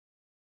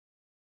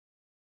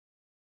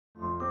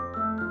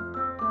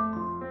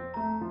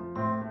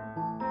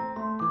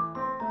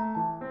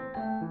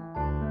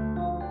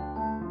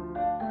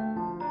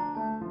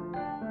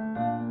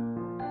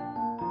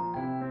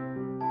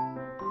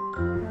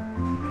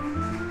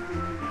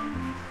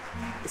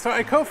So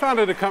I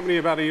co-founded a company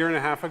about 1.5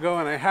 years ago,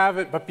 and I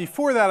haven't, but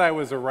before that I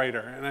was a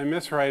writer, and I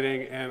miss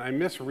writing and I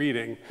miss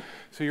reading.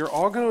 So you're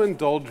all going to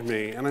indulge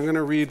me, and I'm going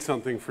to read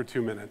something for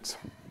 2 minutes.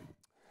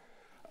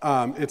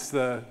 It's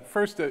a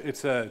first of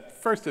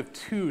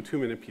two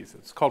 2-minute pieces.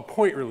 It's called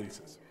Point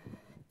Releases.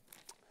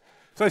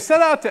 So I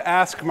set out to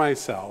ask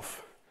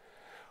myself,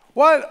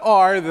 what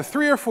are the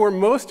 3 or 4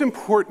 most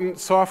important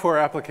software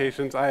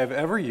applications I have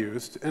ever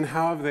used, and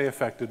how have they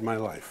affected my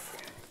life?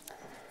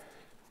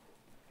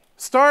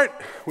 Start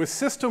with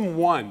System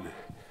 1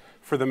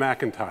 for the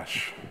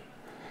Macintosh.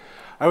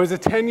 I was a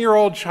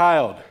 10-year-old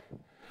child.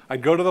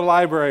 I'd go to the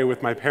library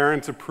with my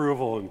parents'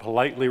 approval and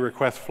politely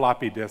request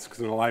floppy disks,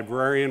 and a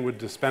librarian would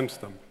dispense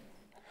them.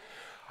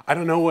 I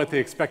don't know what they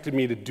expected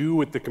me to do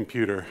with the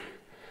computer.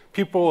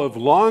 People have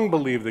long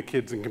believed that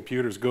kids and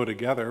computers go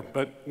together,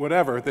 but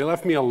whatever, they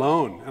left me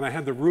alone, and I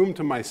had the room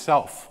to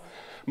myself.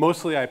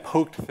 Mostly I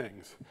poked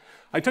things.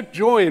 I took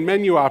joy in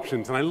menu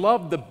options, and I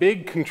loved the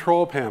big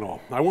control panel.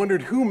 I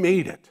wondered who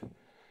made it.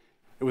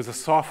 It was a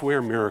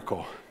software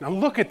miracle. Now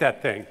look at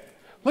that thing.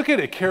 Look at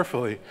it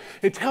carefully.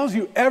 It tells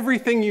you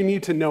everything you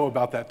need to know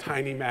about that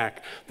tiny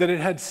Mac, that it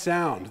had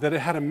sound, that it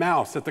had a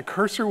mouse, that the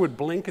cursor would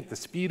blink at the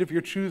speed of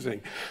your choosing,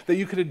 that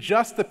you could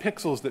adjust the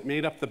pixels that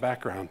made up the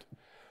background.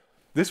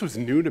 This was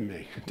new to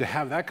me, to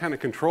have that kind of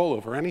control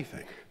over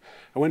anything.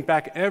 I went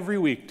back every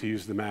week to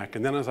use the Mac,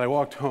 and then as I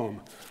walked home,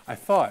 I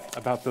thought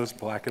about those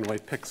black and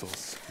white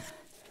pixels.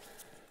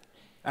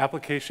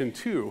 Application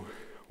 2,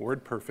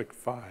 WordPerfect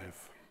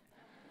 5.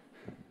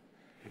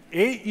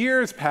 8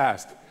 years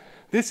passed.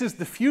 This is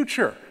the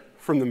future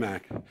from the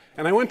Mac.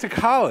 And I went to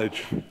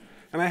college,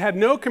 and I had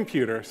no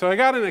computer, so I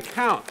got an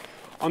account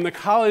on the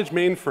college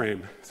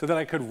mainframe so that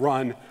I could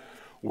run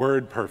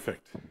WordPerfect.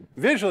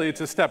 Visually, it's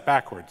a step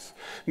backwards.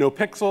 No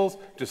pixels,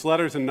 just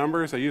letters and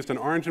numbers. I used an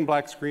orange and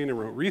black screen and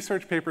wrote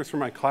research papers for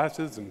my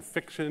classes in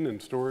fiction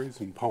and stories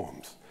and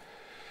poems.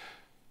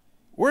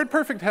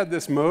 WordPerfect had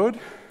this mode,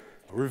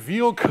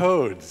 Reveal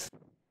Codes.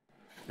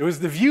 It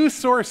was the view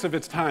source of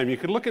its time. You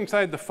could look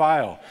inside the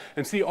file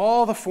and see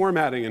all the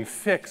formatting and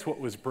fix what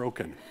was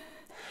broken.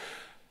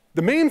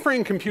 The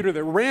mainframe computer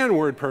that ran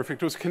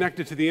WordPerfect was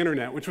connected to the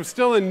internet, which was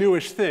still a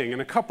newish thing,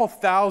 and a couple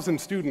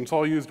thousand students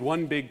all used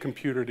one big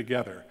computer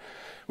together.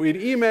 We had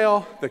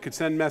email that could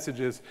send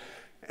messages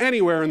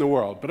anywhere in the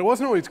world, but it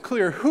wasn't always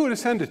clear who to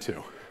send it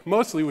to.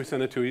 Mostly we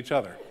sent it to each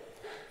other.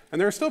 And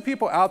there are still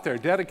people out there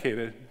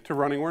dedicated to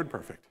running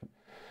WordPerfect.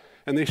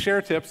 And they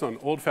share tips on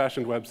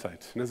old-fashioned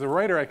websites. And as a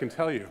writer, I can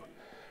tell you,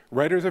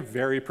 writers are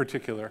very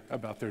particular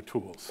about their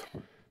tools.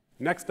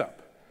 Next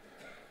up,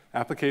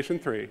 Application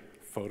 3,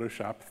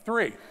 Photoshop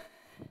 3.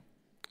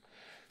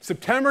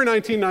 September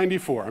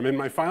 1994, I'm in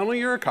my final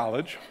year of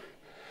college,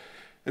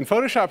 and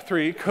Photoshop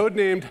 3,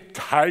 codenamed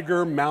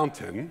Tiger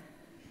Mountain,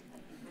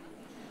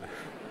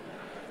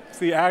 it's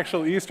the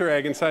actual Easter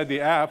egg inside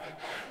the app,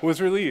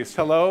 was released.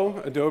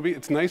 Hello, Adobe,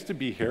 it's nice to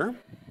be here.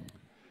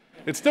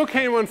 It still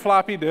came on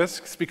floppy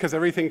disks because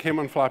everything came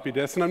on floppy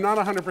disks, and I'm not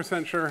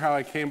 100% sure how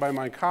I came by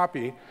my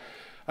copy,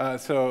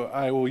 so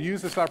I will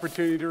use this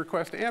opportunity to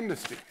request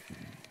amnesty.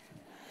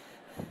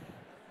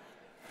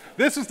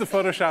 This is the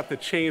Photoshop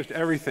that changed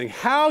everything.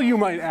 How, you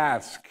might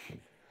ask,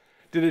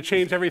 did it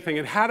change everything?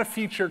 It had a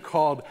feature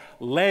called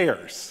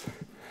layers.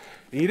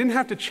 And you didn't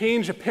have to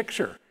change a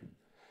picture.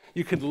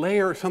 You could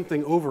layer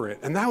something over it.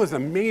 And that was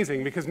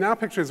amazing because now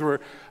pictures were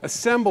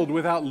assembled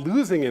without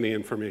losing any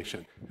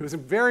information. It was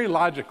very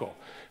logical.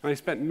 And I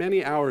spent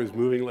many hours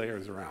moving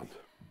layers around.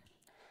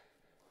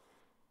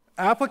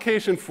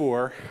 Application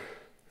 4,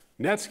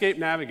 Netscape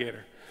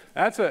Navigator.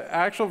 That's an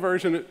actual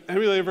version,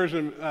 emulated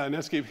version of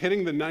Netscape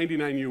hitting the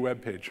 99U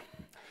web page.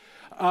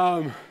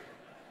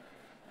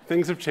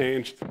 Things have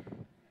changed.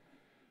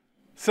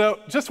 So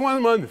just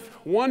 1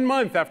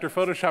 month after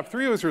Photoshop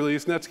 3 was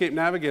released, Netscape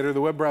Navigator,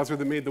 the web browser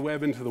that made the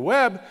web into the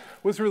web,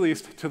 was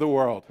released to the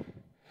world.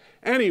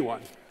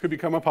 Anyone could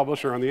become a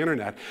publisher on the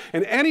internet,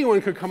 and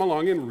anyone could come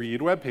along and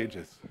read web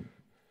pages.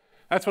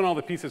 That's when all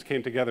the pieces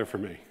came together for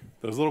me.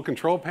 Those little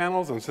control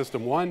panels on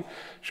System 1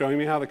 showing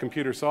me how the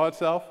computer saw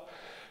itself,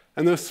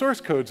 and those source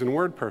codes in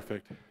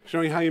WordPerfect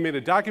showing how you made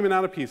a document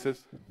out of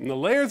pieces, and the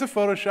layers of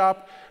Photoshop,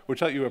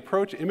 which let you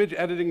approach image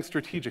editing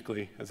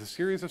strategically as a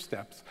series of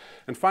steps,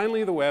 and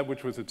finally the web,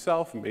 which was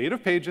itself made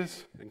of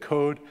pages and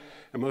code,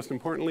 and most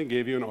importantly,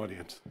 gave you an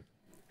audience.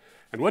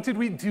 And what did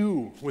we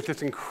do with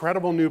this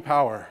incredible new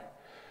power?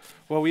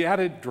 Well, we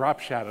added drop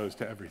shadows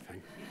to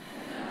everything.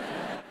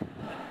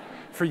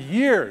 For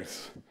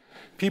years,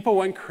 people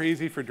went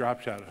crazy for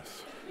drop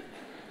shadows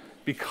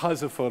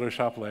because of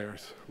Photoshop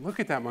layers. Look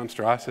at that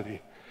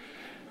monstrosity.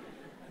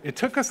 It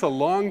took us a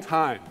long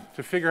time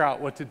to figure out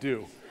what to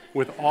do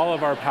with all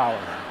of our power.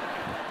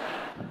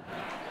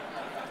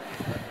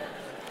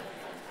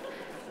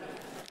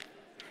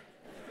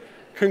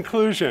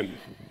 Conclusion.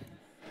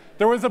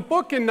 There was a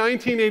book in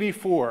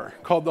 1984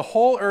 called The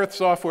Whole Earth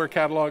Software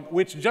Catalog,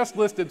 which just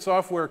listed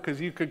software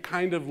because you could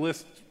kind of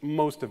list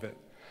most of it.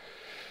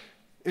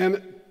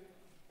 And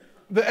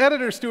the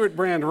editor, Stuart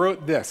Brand,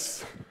 wrote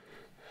this: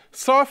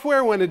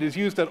 Software, when it is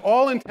used at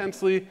all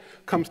intensely,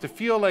 comes to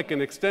feel like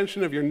an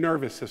extension of your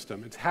nervous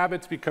system. Its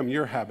habits become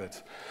your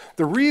habits.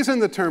 The reason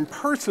the term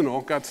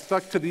personal got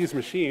stuck to these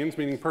machines,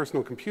 meaning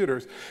personal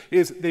computers,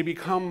 is they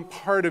become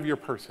part of your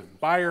person.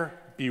 Buyer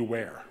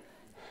beware.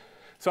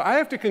 So I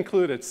have to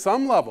conclude at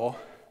some level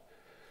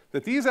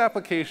that these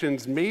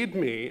applications made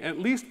me, at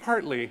least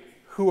partly,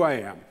 who I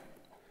am.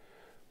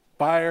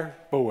 Buyer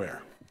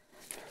beware.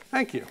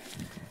 Thank you.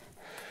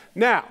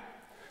 Now,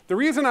 the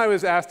reason I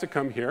was asked to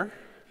come here,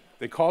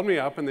 they called me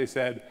up and they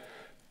said,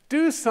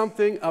 do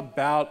something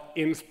about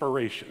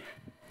inspiration.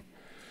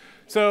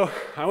 So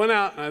I went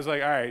out and I was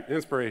like, all right,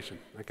 inspiration,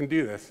 I can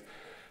do this.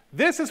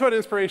 This is what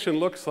inspiration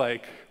looks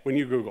like when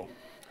you Google.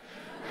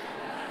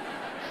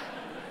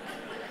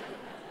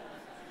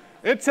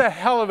 It's a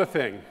hell of a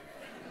thing.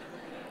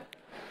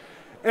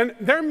 And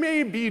there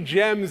may be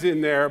gems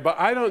in there, but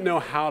I don't know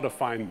how to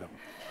find them.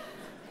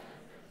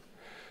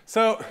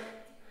 So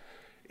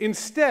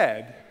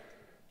instead,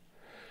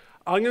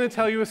 I'm going to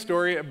tell you a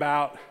story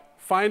about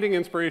finding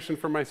inspiration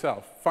for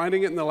myself,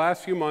 finding it in the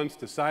last few months,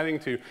 deciding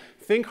to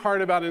think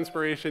hard about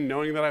inspiration,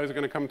 knowing that I was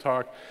going to come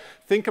talk,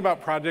 think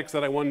about projects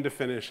that I wanted to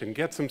finish, and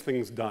get some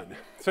things done.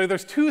 So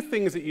there's two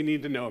things that you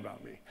need to know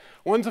about me.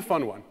 One's a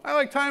fun one. I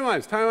like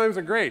timelines. Timelines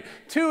are great.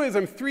 Two is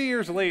I'm 3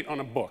 years late on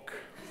a book.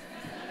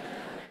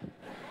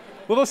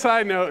 Little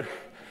side note,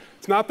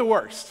 it's not the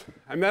worst.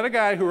 I met a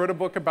guy who wrote a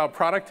book about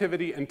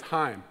productivity and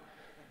time.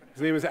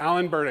 His name is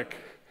Alan Burdick,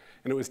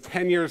 and it was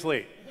 10 years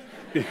late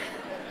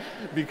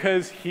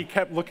because he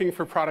kept looking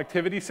for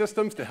productivity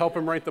systems to help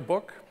him write the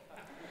book.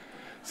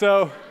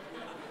 So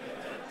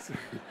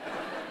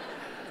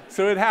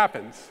it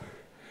happens.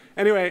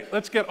 Anyway,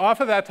 let's get off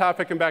of that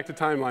topic and back to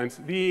timelines.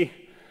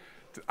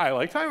 I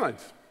like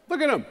timelines.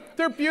 Look at them.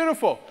 They're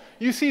beautiful.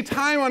 You see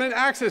time on an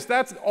axis.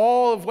 That's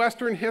all of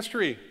Western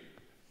history.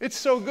 It's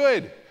so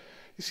good.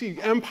 You see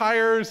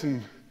empires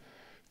and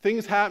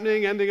things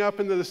happening, ending up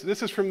in this.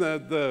 This is from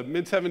the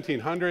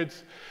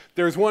mid-1700s.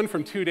 There's one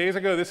from 2 days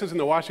ago. This is in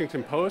the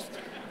Washington Post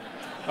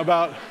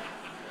about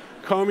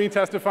Comey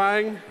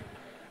testifying.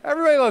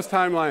 Everybody loves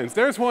timelines.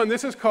 There's one.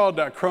 This is called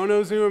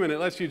chronozoom, and it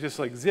lets you just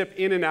like zip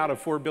in and out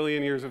of 4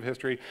 billion years of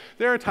history.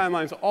 There are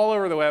timelines all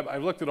over the web.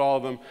 I've looked at all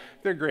of them.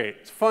 They're great.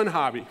 It's a fun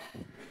hobby.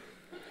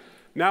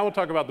 Now we'll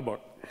talk about the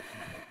book.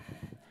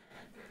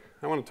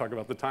 I want to talk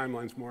about the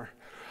timelines more.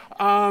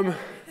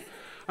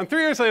 I'm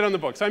 3 years late on the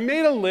book. So I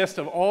made a list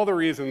of all the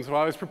reasons,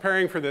 while I was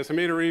preparing for this, I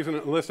made a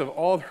list of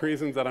all the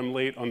reasons that I'm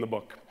late on the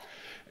book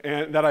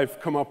and that I've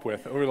come up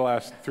with over the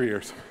last 3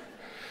 years.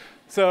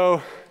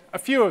 So a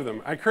few of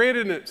them. I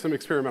created some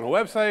experimental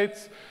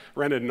websites,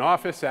 rented an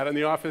office, sat in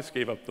the office,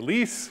 gave up the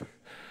lease,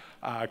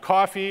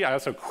 coffee. I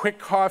also quit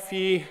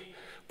coffee,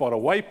 bought a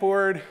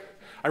whiteboard.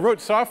 I wrote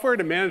software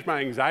to manage my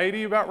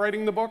anxiety about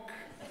writing the book.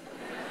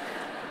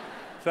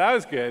 So that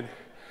was good.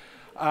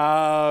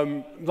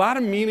 A lot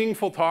of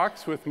meaningful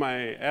talks with my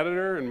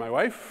editor and my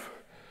wife.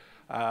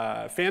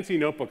 Fancy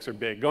notebooks are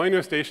big. Going to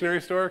a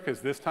stationery store,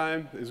 because this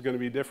time is going to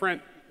be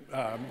different.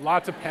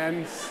 Lots of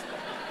pens.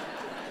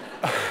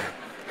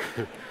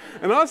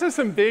 And also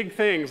some big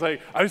things.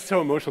 Like, I was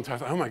so emotional. I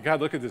was like, oh my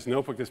God, look at this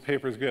notebook. This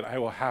paper is good. I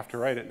will have to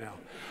write it now.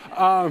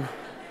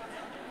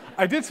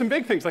 I did some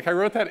big things. Like, I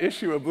wrote that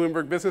issue of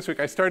Bloomberg Businessweek.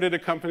 I started a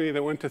company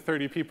that went to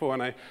 30 people,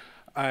 and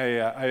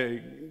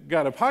I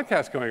got a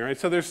podcast going, right?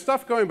 So there's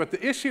stuff going, but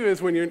the issue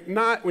is when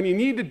you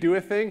need to do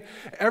a thing,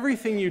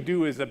 everything you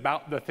do is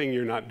about the thing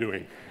you're not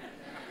doing.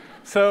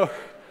 So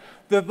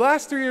the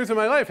last 3 years of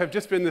my life have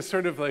just been this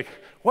sort of like,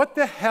 what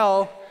the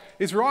hell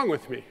is wrong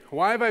with me?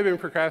 Why have I been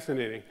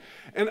procrastinating?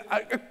 And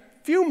a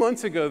few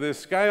months ago,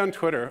 this guy on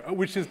Twitter,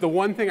 which is the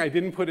one thing I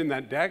didn't put in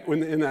that deck,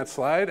 in that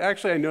slide.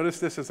 Actually, I noticed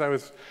this as I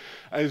was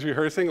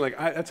rehearsing. Like,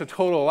 that's a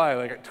total lie.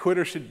 Like,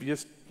 Twitter should be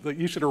just, like,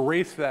 you should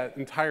erase that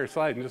entire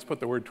slide and just put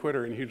the word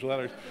Twitter in huge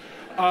letters.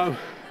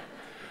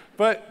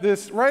 But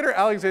this writer,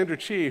 Alexander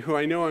Chee, who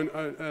I know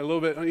a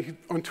little bit,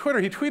 on Twitter,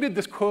 he tweeted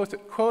this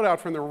quote out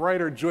from the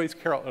writer Joyce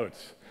Carol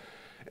Oates.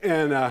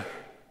 And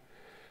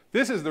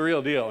this is the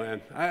real deal,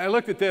 man. I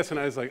looked at this and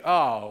I was like,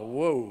 oh,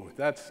 whoa,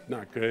 that's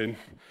not good.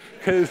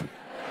 Because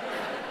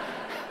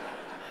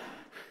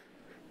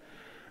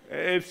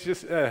it's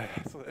just,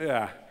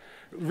 yeah.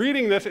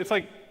 Reading this, it's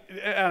like,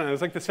 I don't know,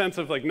 it's like the sense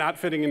of like not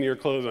fitting into your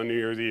clothes on New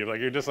Year's Eve.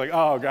 Like, you're just like,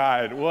 oh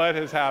God, what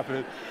has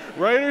happened?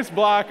 Writer's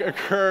block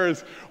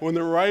occurs when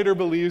the writer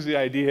believes the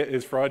idea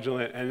is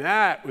fraudulent. And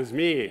that was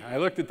me. I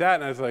looked at that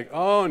and I was like,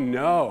 oh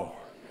no.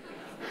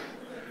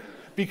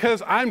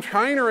 Because I'm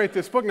trying to write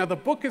this book. Now, the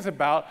book is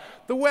about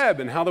the web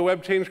and how the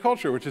web changed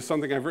culture, which is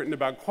something I've written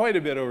about quite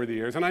a bit over the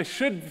years. And I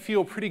should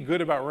feel pretty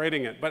good about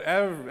writing it. But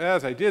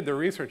as I did the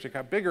research, it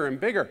got bigger and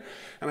bigger.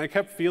 And I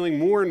kept feeling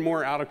more and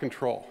more out of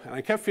control. And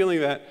I kept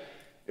feeling that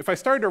if I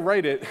started to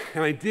write it,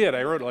 and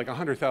I wrote like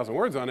 100,000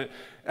 words on it,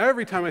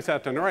 every time I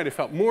sat down to write, it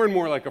felt more and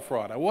more like a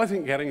fraud. I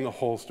wasn't getting the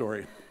whole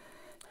story.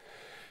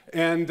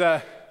 And,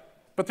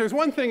 but there's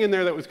one thing in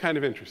there that was kind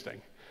of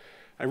interesting.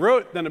 I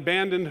wrote, then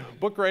abandoned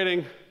book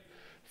writing,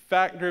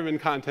 fact-driven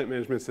content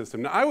management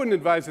system. Now, I wouldn't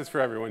advise this for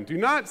everyone. Do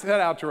not set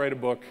out to write a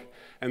book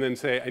and then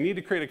say, I need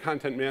to create a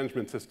content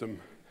management system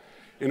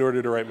in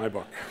order to write my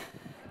book.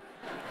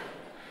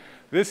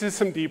 This is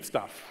some deep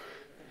stuff.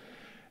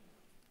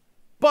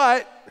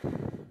 But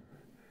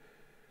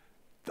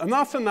I'm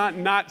also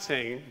not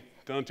saying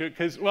don't do it,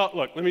 because, well,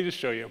 look, let me just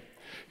show you.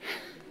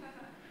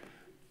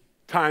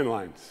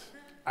 Timelines.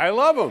 I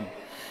love them.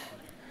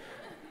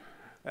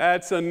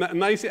 That's a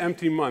nice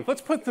empty month.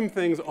 Let's put some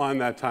things on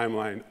that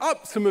timeline.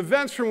 Some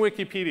events from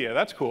Wikipedia.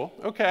 That's cool.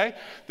 OK.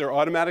 They're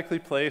automatically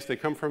placed. They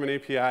come from an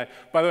API.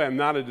 By the way, I'm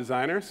not a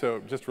designer,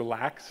 so just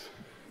relax.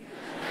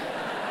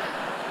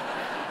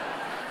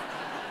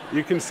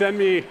 You can send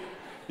me,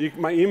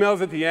 my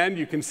email's at the end.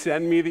 You can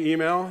send me the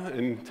email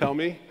and tell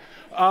me.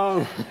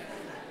 I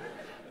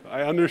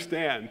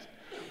understand.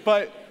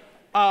 But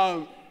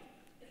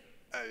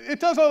it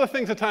does all the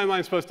things a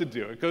timeline's supposed to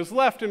do. It goes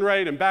left and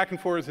right and back and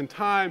forth in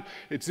time.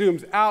 It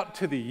zooms out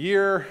to the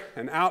year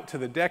and out to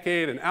the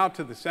decade and out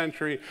to the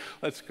century.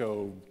 Let's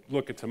go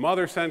look at some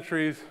other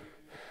centuries.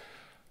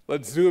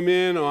 Let's zoom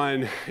in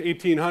on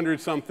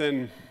 1800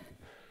 something.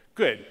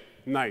 Good,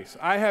 nice.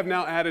 I have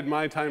now added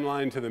my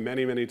timeline to the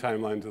many, many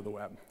timelines of the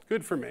web.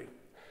 Good for me.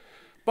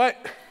 But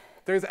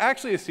there's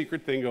actually a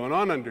secret thing going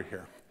on under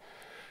here,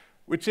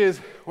 which is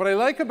what I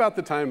like about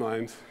the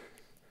timelines.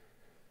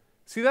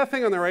 See that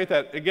thing on the right,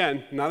 that,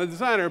 again, not a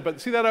designer,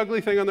 but see that ugly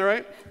thing on the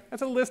right?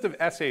 That's a list of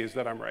essays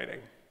that I'm writing,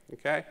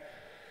 OK?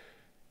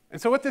 And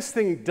so what this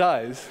thing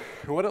does,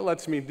 and what it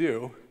lets me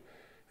do,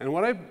 and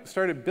what I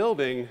started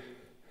building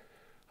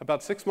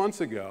about 6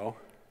 months ago,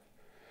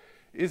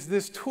 is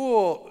this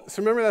tool.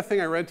 So remember that thing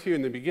I read to you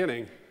in the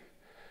beginning?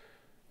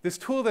 This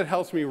tool that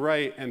helps me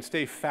write and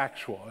stay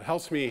factual. It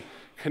helps me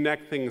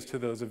connect things to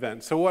those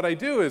events. So what I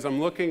do is I'm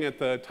looking at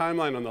the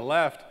timeline on the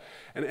left,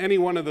 and any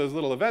one of those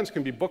little events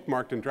can be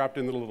bookmarked and dropped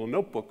into the little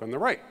notebook on the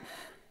right.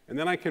 And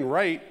then I can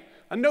write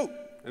a note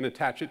and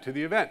attach it to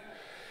the event.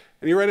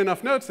 And you write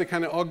enough notes, they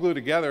kind of all glue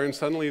together, and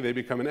suddenly they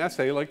become an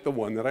essay like the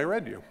one that I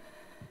read you.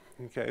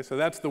 Okay, so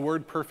that's the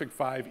WordPerfect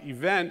 5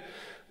 event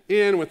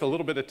in with a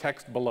little bit of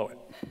text below it.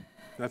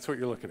 That's what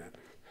you're looking at.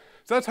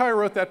 So that's how I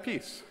wrote that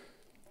piece.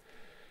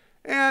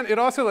 And it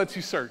also lets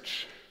you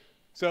search.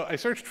 So I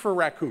searched for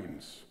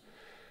raccoons.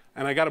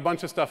 And I got a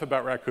bunch of stuff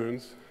about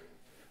raccoons.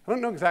 I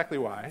don't know exactly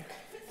why.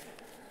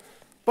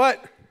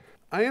 But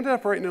I ended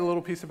up writing a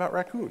little piece about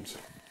raccoons.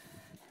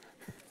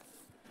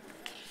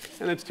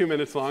 And it's 2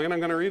 minutes long, and I'm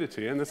going to read it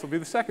to you, and this will be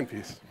the second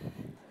piece.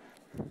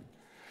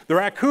 The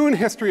raccoon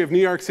history of New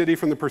York City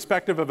from the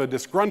perspective of a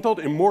disgruntled,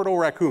 immortal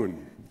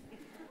raccoon.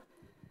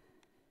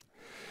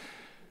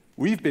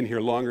 We've been here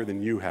longer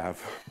than you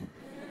have.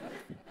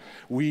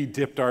 We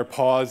dipped our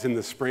paws in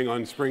the spring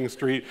on Spring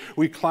Street.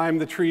 We climbed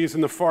the trees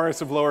in the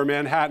forests of Lower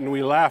Manhattan.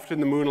 We laughed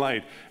in the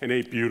moonlight and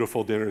ate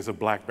beautiful dinners of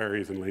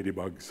blackberries and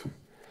ladybugs.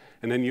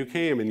 And then you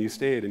came and you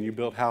stayed and you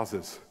built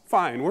houses.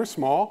 Fine, we're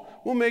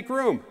small. We'll make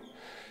room.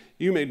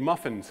 You made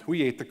muffins.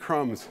 We ate the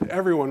crumbs.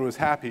 Everyone was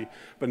happy,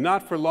 but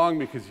not for long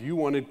because you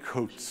wanted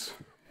coats.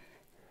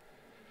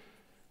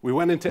 We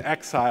went into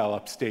exile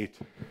upstate.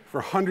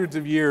 For hundreds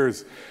of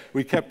years,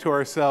 we kept to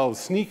ourselves,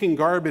 sneaking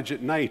garbage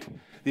at night,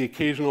 the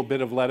occasional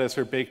bit of lettuce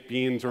or baked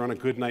beans or on a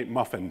good night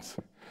muffins.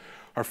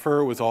 Our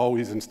fur was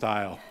always in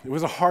style. It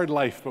was a hard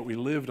life, but we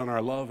lived on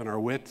our love and our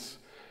wits.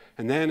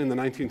 And then in the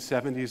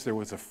 1970s, there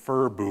was a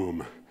fur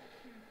boom.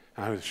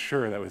 And I was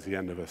sure that was the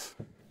end of us.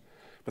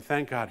 But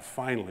thank God,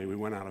 finally, we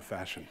went out of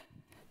fashion.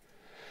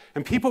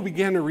 And people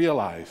began to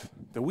realize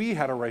that we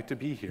had a right to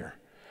be here.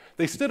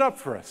 They stood up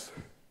for us.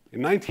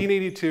 In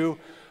 1982,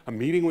 a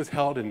meeting was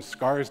held in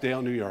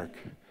Scarsdale, New York.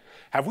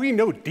 Have we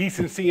no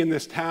decency in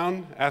this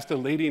town? Asked a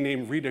lady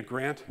named Rita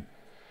Grant.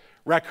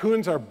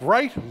 Raccoons are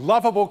bright,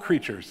 lovable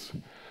creatures.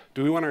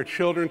 Do we want our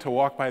children to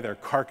walk by their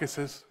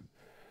carcasses?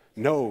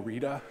 No,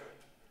 Rita,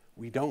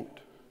 we don't.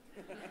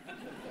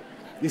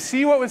 You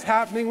see what was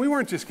happening? We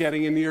weren't just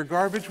getting into your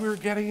garbage, we were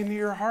getting into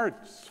your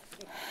hearts.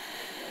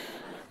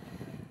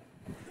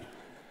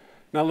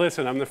 Now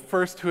listen, I'm the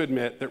first to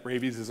admit that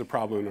rabies is a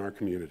problem in our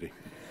community.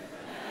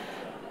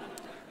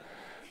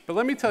 But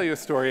let me tell you a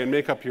story and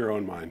make up your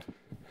own mind.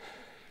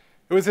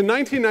 It was in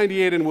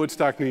 1998 in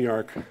Woodstock, New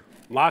York.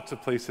 Lots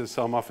of places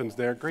sell muffins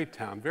there. Great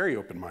town, very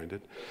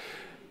open-minded.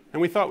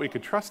 And we thought we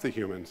could trust the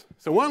humans.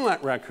 So one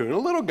raccoon, a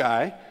little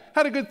guy,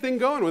 had a good thing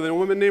going with a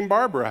woman named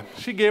Barbara.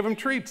 She gave him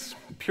treats,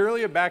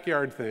 purely a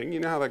backyard thing. You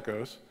know how that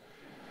goes.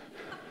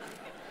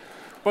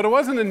 But it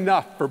wasn't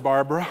enough for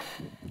Barbara.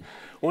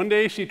 One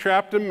day she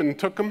trapped him and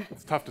took him,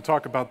 it's tough to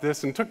talk about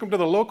this, and took him to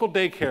the local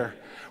daycare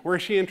where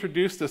she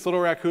introduced this little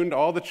raccoon to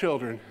all the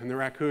children. And the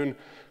raccoon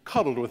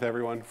cuddled with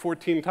everyone,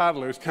 14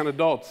 toddlers, 10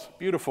 adults.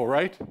 Beautiful,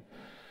 right?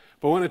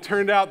 But when it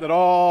turned out that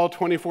all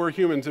 24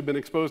 humans had been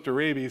exposed to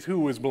rabies, who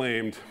was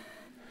blamed?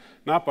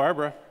 Not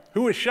Barbara.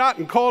 Who was shot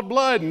in cold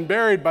blood and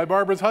buried by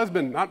Barbara's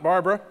husband? Not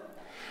Barbara.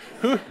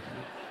 Who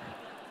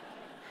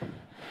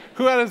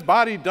had his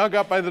body dug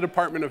up by the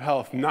Department of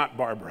Health? Not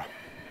Barbara.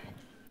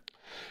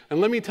 And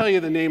let me tell you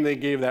the name they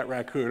gave that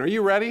raccoon. Are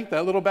you ready?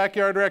 That little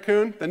backyard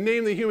raccoon? The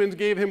name the humans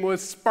gave him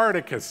was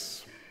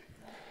Spartacus,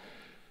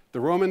 the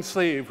Roman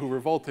slave who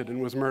revolted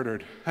and was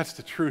murdered. That's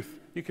the truth.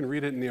 You can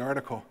read it in the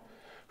article.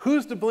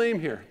 Who's to blame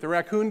here? The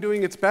raccoon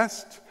doing its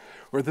best,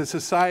 or the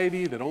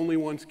society that only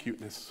wants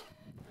cuteness?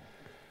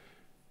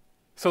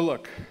 So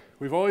look,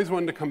 we've always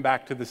wanted to come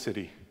back to the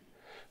city.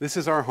 This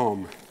is our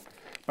home.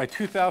 By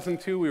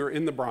 2002, we were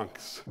in the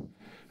Bronx.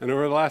 And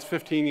over the last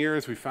 15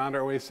 years, we found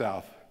our way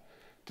south.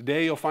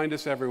 Today, you'll find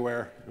us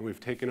everywhere, and we've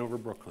taken over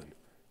Brooklyn.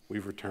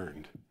 We've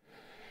returned.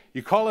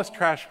 You call us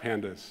trash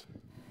pandas.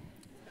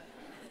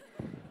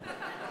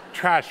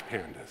 Trash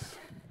pandas.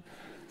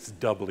 It's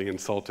doubly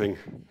insulting.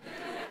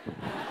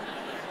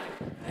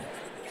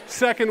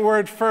 Second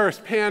word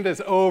first,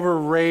 pandas,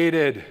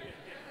 overrated.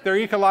 Their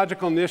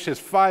ecological niche is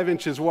 5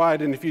 inches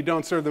wide, and if you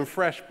don't serve them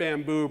fresh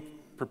bamboo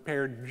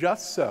prepared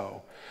just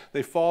so,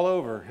 they fall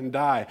over and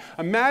die.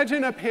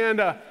 Imagine a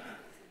panda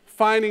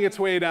finding its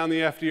way down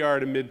the FDR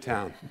to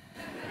Midtown.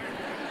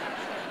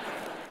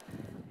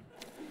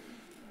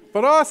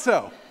 But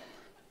also,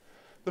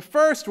 the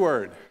first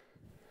word,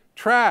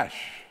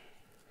 trash.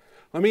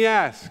 Let me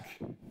ask,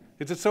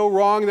 is it so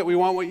wrong that we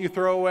want what you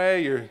throw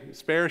away, your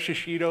spare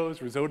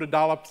shishitos, risotto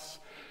dollops,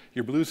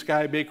 your Blue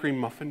Sky Bakery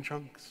muffin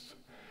chunks?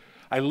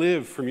 I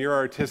live from your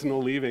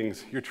artisanal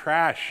leavings. Your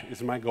trash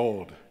is my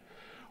gold.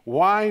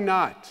 Why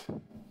not,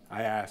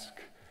 I ask,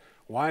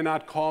 why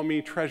not call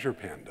me Treasure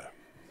Panda?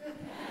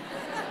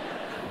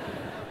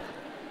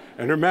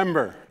 And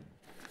remember,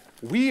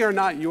 we are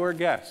not your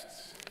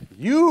guests.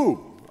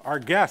 You are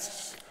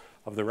guests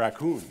of the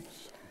raccoons.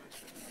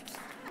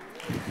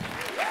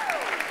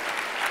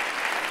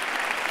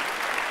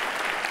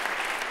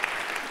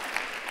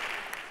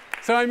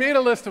 So I made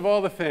a list of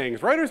all the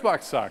things. Writer's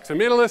block sucks. I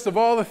made a list of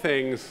all the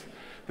things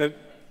that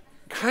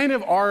kind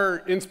of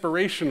are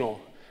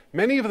inspirational.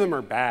 Many of them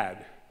are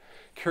bad.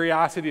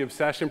 Curiosity,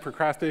 obsession,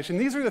 procrastination.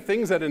 These are the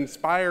things that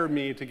inspire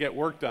me to get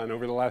work done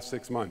over the last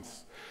 6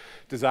 months.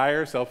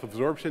 Desire,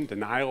 self-absorption,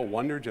 denial,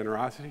 wonder,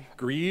 generosity,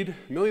 greed,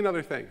 a million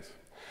other things.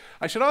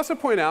 I should also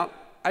point out,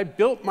 I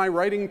built my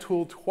writing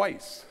tool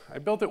twice. I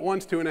built it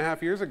once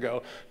 2.5 years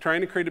ago,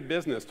 trying to create a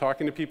business,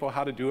 talking to people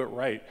how to do it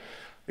right.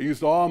 I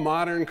used all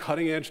modern,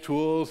 cutting-edge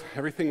tools.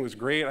 Everything was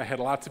great. I had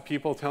lots of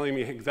people telling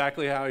me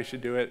exactly how I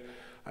should do it.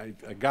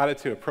 I got it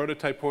to a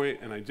prototype point,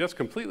 and I just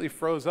completely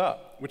froze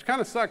up, which kind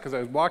of sucked because I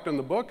was blocked on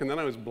the book, and then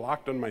I was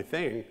blocked on my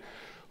thing,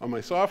 on my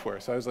software.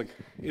 So I was like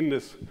in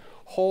this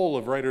hole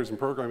of writers and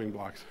programming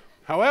blocks.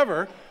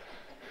 However,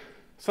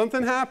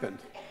 something happened,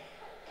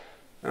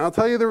 and I'll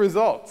tell you the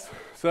results.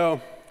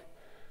 So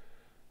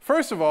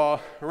first of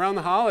all, around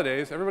the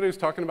holidays, everybody was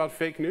talking about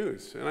fake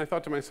news, and I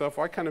thought to myself,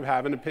 well, I kind of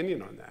have an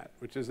opinion on that,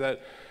 which is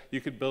that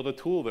you could build a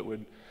tool that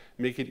would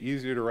make it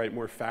easier to write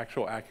more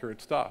factual,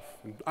 accurate stuff.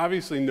 And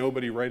obviously,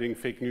 nobody writing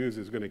fake news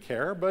is going to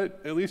care,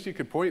 but at least you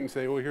could point and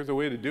say, well, here's a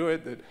way to do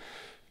it that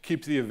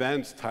keeps the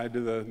events tied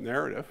to the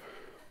narrative.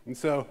 And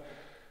so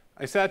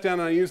I sat down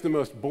and I used the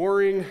most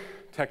boring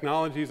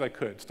technologies I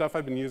could, stuff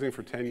I've been using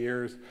for 10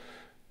 years,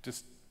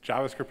 just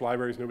JavaScript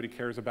libraries nobody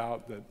cares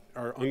about that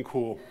are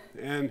uncool.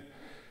 And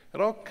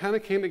it all kind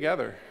of came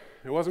together.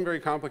 It wasn't very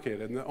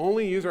complicated. And the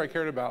only user I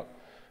cared about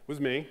was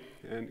me,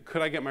 and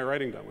could I get my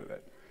writing done with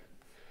it?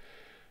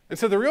 And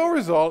so the real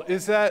result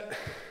is that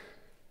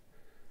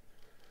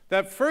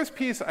that first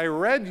piece I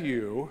read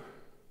you,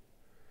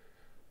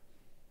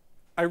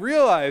 I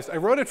realized I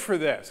wrote it for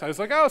this. I was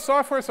like, oh,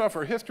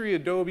 software history,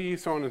 Adobe,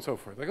 so on and so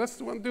forth. Like, let's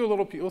do a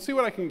little piece. We'll see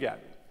what I can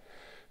get.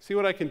 See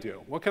what I can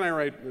do. What can I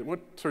write? What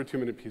sort of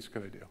 2-minute piece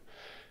could I do?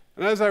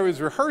 And as I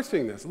was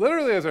rehearsing this,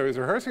 literally as I was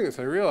rehearsing this,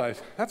 I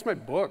realized that's my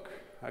book.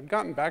 I'd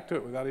gotten back to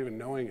it without even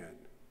knowing it.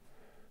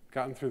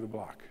 Gotten through the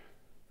block.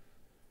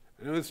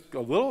 And it was a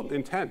little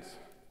intense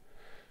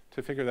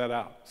to figure that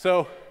out.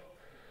 So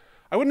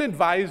I wouldn't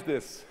advise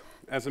this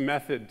as a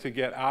method to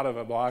get out of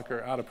a block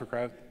or out of a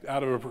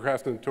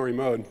procrastinatory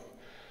mode,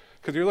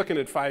 because you're looking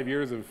at 5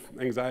 years of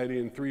anxiety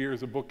and 3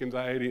 years of book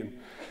anxiety and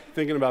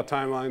thinking about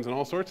timelines and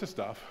all sorts of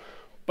stuff.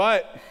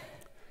 But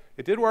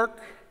it did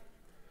work.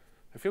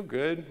 I feel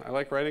good. I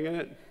like writing in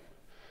it.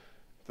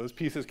 Those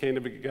pieces came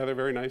together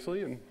very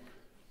nicely, and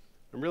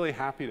I'm really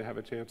happy to have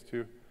a chance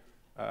to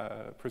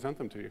present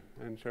them to you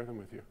and share them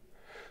with you.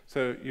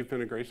 So you've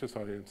been a gracious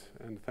audience,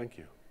 and thank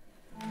you.